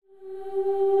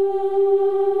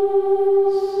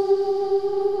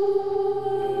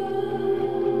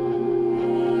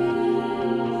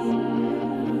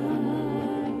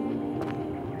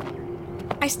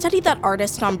studied that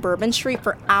artist on Bourbon Street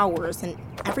for hours, and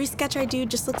every sketch I do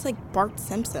just looks like Bart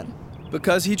Simpson.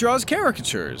 Because he draws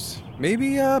caricatures.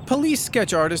 Maybe a police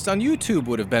sketch artist on YouTube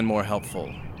would have been more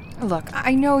helpful. Look,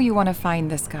 I know you want to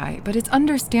find this guy, but it's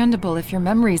understandable if your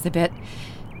memory's a bit...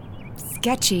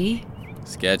 sketchy.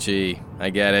 Sketchy. I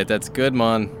get it. That's good,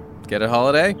 Mon. Get it,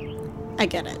 Holiday? I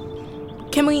get it.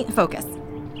 Can we... Focus.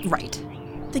 Right.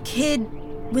 The kid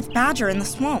with Badger in the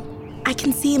swamp. I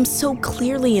can see him so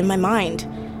clearly in my mind.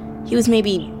 He was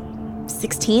maybe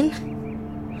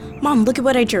 16? Mom, look at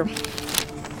what I drew.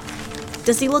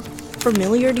 Does he look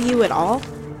familiar to you at all?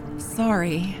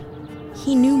 Sorry.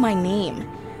 He knew my name,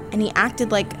 and he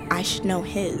acted like I should know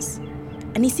his.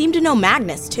 And he seemed to know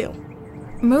Magnus, too.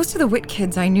 Most of the Wit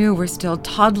kids I knew were still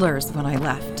toddlers when I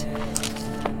left.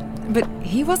 But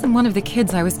he wasn't one of the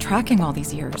kids I was tracking all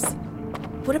these years.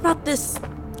 What about this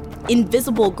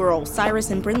invisible girl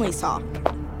Cyrus and Brinley saw?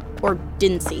 Or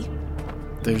didn't see?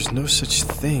 There's no such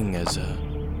thing as a...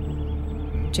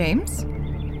 James?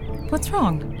 What's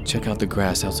wrong? Check out the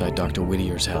grass outside Dr.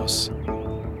 Whittier's house.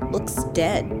 Looks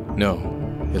dead. No,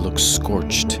 it looks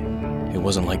scorched. It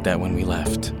wasn't like that when we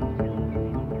left.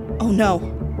 Oh no.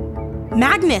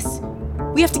 Magnus!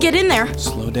 We have to get in there.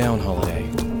 Slow down, Holiday.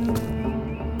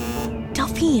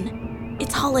 Delphine,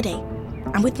 it's Holiday.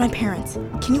 I'm with my parents.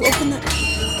 Can you open the...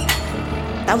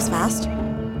 That was fast.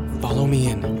 Follow me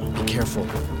in. Be careful.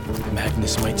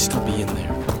 Magnus might still be in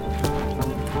there.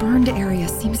 The burned area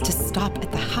seems to stop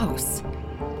at the house.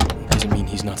 It doesn't mean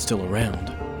he's not still around.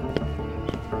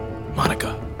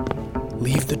 Monica,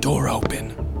 leave the door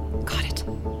open. Got it.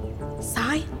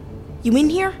 Cy? You in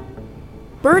here?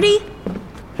 Birdie?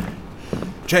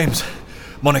 James,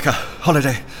 Monica,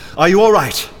 Holiday, are you all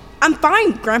right? I'm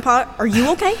fine, Grandpa. Are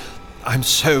you okay? I'm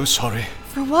so sorry.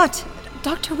 For what?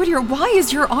 Dr. Whittier, why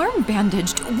is your arm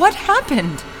bandaged? What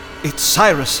happened? It's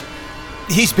Cyrus.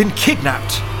 He's been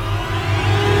kidnapped.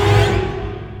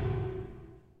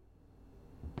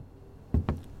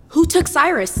 Who took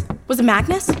Cyrus? Was it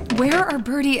Magnus? Where are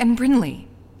Birdie and Brinley?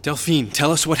 Delphine,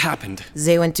 tell us what happened.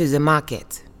 They went to the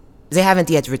market. They haven't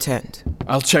yet returned.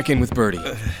 I'll check in with Birdie.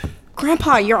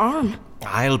 Grandpa, your arm.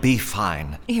 I'll be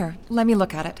fine. Here, let me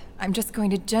look at it. I'm just going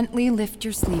to gently lift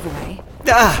your sleeve away.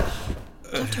 Ah!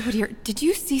 Dr. Whittier, did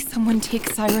you see someone take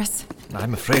Cyrus?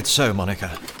 I'm afraid so,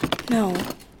 Monica. No.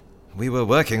 We were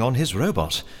working on his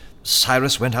robot.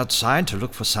 Cyrus went outside to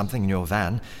look for something in your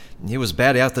van. He was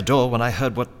barely out the door when I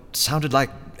heard what sounded like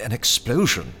an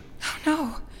explosion. Oh,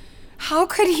 no. How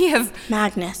could he have...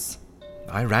 Magnus.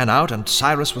 I ran out and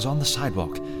Cyrus was on the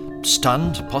sidewalk,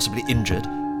 stunned, possibly injured.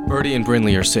 Birdie and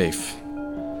Brinley are safe.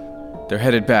 They're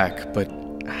headed back, but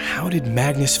how did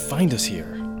Magnus find us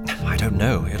here? I don't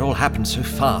know. It all happened so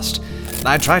fast.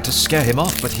 I tried to scare him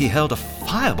off, but he hurled a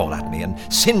fireball at me and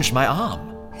singed my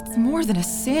arm. It's more than a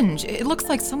singe. It looks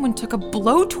like someone took a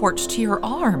blowtorch to your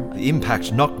arm. The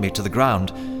impact knocked me to the ground.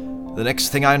 The next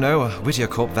thing I know, a Whittier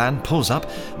Corp van pulls up.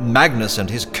 Magnus and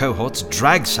his cohorts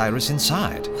drag Cyrus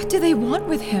inside. What do they want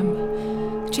with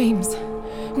him? James,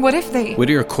 what if they...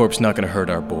 Whittier Corp's not gonna hurt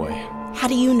our boy. How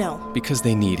do you know? Because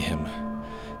they need him.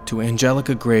 To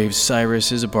Angelica Graves,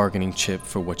 Cyrus is a bargaining chip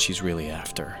for what she's really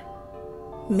after.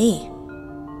 Me.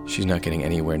 She's not getting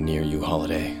anywhere near you,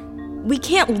 Holiday. We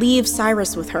can't leave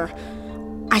Cyrus with her.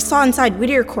 I saw inside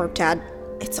Whittier Corp, Dad.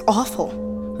 It's awful.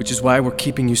 Which is why we're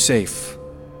keeping you safe.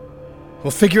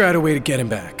 We'll figure out a way to get him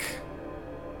back.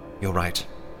 You're right.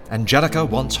 Angelica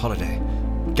wants Holiday.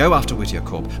 Go after Whittier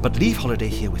Corp, but leave Holiday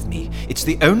here with me. It's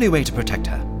the only way to protect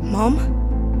her.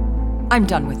 Mom? I'm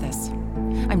done with this.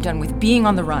 I'm done with being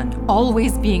on the run,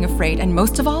 always being afraid, and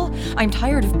most of all, I'm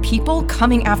tired of people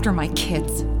coming after my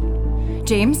kids.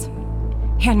 James,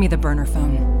 hand me the burner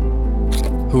phone.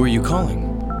 Who are you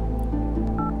calling?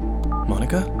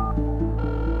 Monica?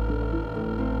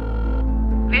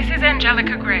 This is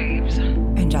Angelica Graves.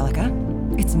 Angelica,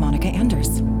 it's Monica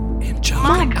Anders. Angelica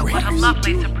Monica, Graves? what a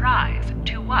lovely surprise.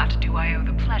 To what do I owe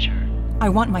the pleasure? I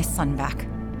want my son back.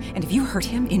 And if you hurt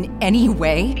him in any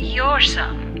way... Your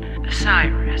son,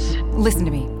 Cyrus. Listen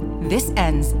to me. This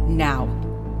ends now.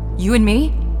 You and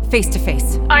me, face to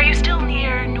face. Are you still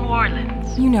near New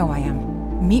Orleans? You know I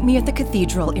am. Meet me at the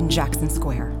cathedral in Jackson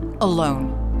Square.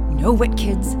 Alone. No wit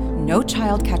kids, no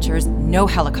child catchers, no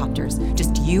helicopters.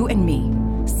 Just you and me.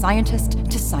 Scientist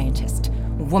to scientist.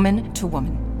 Woman to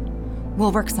woman.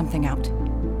 We'll work something out.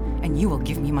 And you will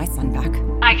give me my son back.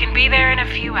 I can be there in a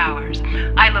few hours.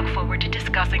 I look forward to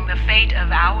discussing the fate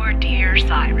of our dear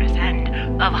Cyrus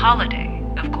and of Holiday,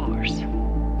 of course.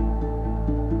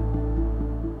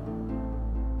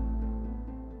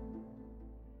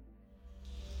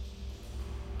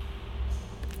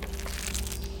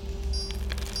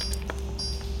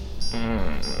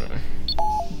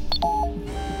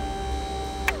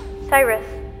 Cyrus,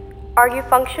 are you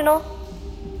functional?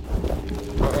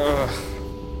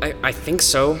 I think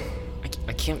so.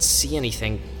 I can't see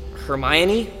anything.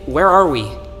 Hermione, where are we?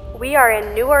 We are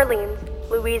in New Orleans,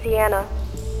 Louisiana,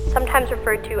 sometimes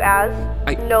referred to as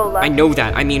NOLA. I know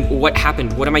that. I mean, what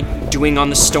happened? What am I doing on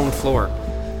the stone floor?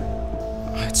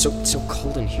 It's so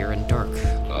cold in here and dark.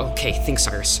 Okay, think,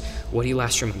 Cyrus. What do you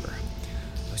last remember?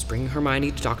 I was bringing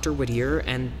Hermione to Dr. Whittier,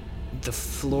 and the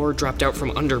floor dropped out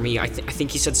from under me. I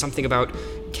think he said something about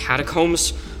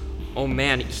catacombs. Oh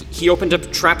man, he opened a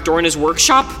trapdoor in his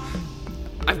workshop?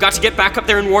 I've got to get back up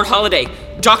there and warn Holiday.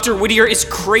 Dr. Whittier is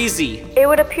crazy. It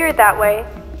would appear that way,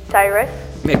 Cyrus.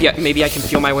 Maybe I can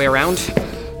feel my way around.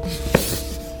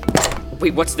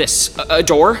 Wait, what's this? A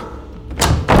door?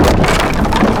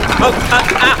 Oh,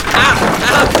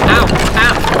 ow.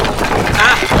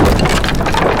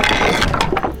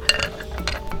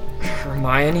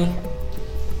 Hermione,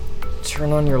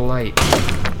 turn on your light.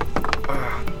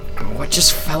 What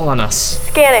just fell on us?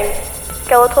 Scanning.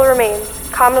 Skeletal remains,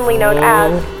 commonly known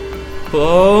as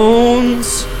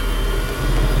bones.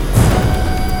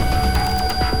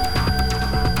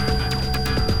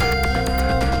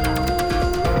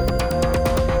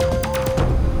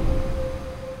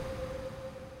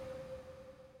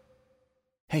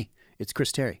 Hey, it's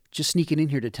Chris Terry, just sneaking in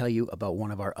here to tell you about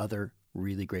one of our other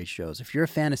really great shows. If you're a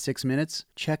fan of 6 Minutes,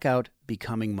 check out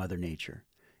Becoming Mother Nature.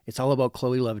 It's all about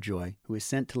Chloe Lovejoy, who is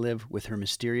sent to live with her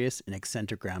mysterious and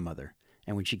eccentric grandmother.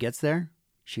 And when she gets there,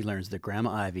 she learns that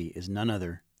Grandma Ivy is none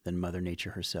other than Mother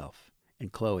Nature herself.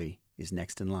 And Chloe is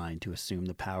next in line to assume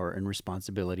the power and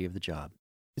responsibility of the job.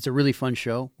 It's a really fun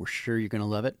show. We're sure you're going to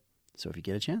love it. So if you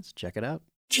get a chance, check it out.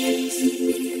 Give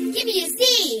me a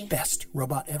C!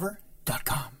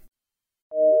 BestRobotEver.com.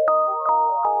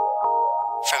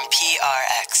 From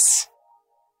PRX.